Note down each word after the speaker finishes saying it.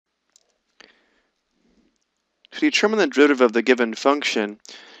To determine the derivative of the given function,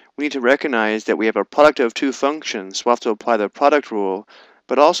 we need to recognize that we have a product of two functions. We'll have to apply the product rule,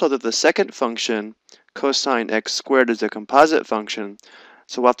 but also that the second function, cosine x squared, is a composite function,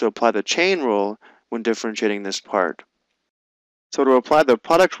 so we'll have to apply the chain rule when differentiating this part. So to apply the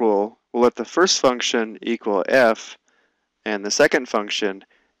product rule, we'll let the first function equal f and the second function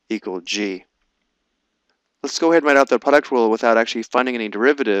equal g. Let's go ahead and write out the product rule without actually finding any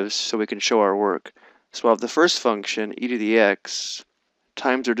derivatives so we can show our work. So we'll have the first function, e to the x,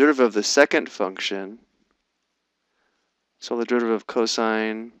 times the derivative of the second function, so the derivative of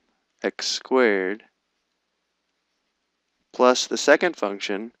cosine x squared, plus the second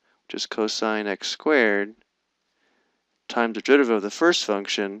function, which is cosine x squared, times the derivative of the first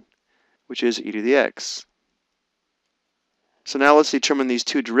function, which is e to the x. So now let's determine these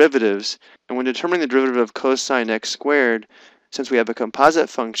two derivatives, and when determining the derivative of cosine x squared, since we have a composite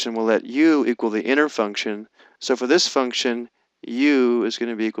function, we'll let u equal the inner function. So for this function, u is going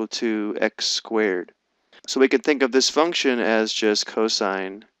to be equal to x squared. So we can think of this function as just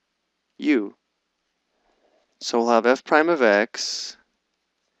cosine u. So we'll have f prime of x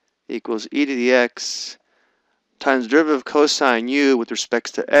equals e to the x times the derivative of cosine u with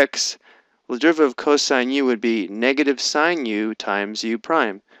respect to x. Well, the derivative of cosine u would be negative sine u times u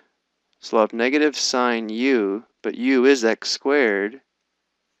prime. So we'll have negative sine u, but u is x squared,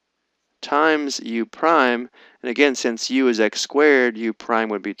 times u prime, and again, since u is x squared, u prime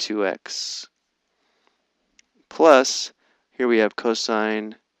would be 2x. Plus, here we have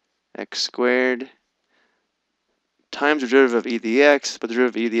cosine x squared times the derivative of e to the x, but the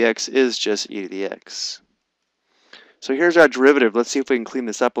derivative of e to the x is just e to the x. So here's our derivative. Let's see if we can clean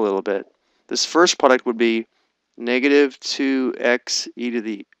this up a little bit. This first product would be negative 2x e to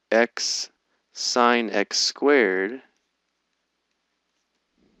the x sine x squared,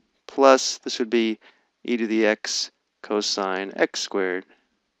 plus this would be e to the x cosine x squared.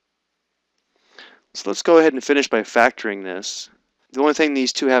 So let's go ahead and finish by factoring this. The only thing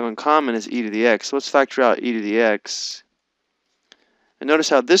these two have in common is e to the x. So let's factor out e to the x. And notice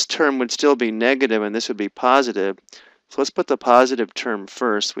how this term would still be negative and this would be positive. So let's put the positive term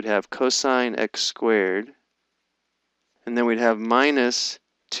first. We'd have cosine x squared, and then we'd have minus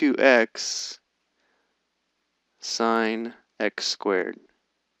 2x sine x squared.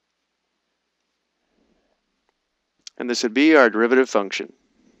 And this would be our derivative function.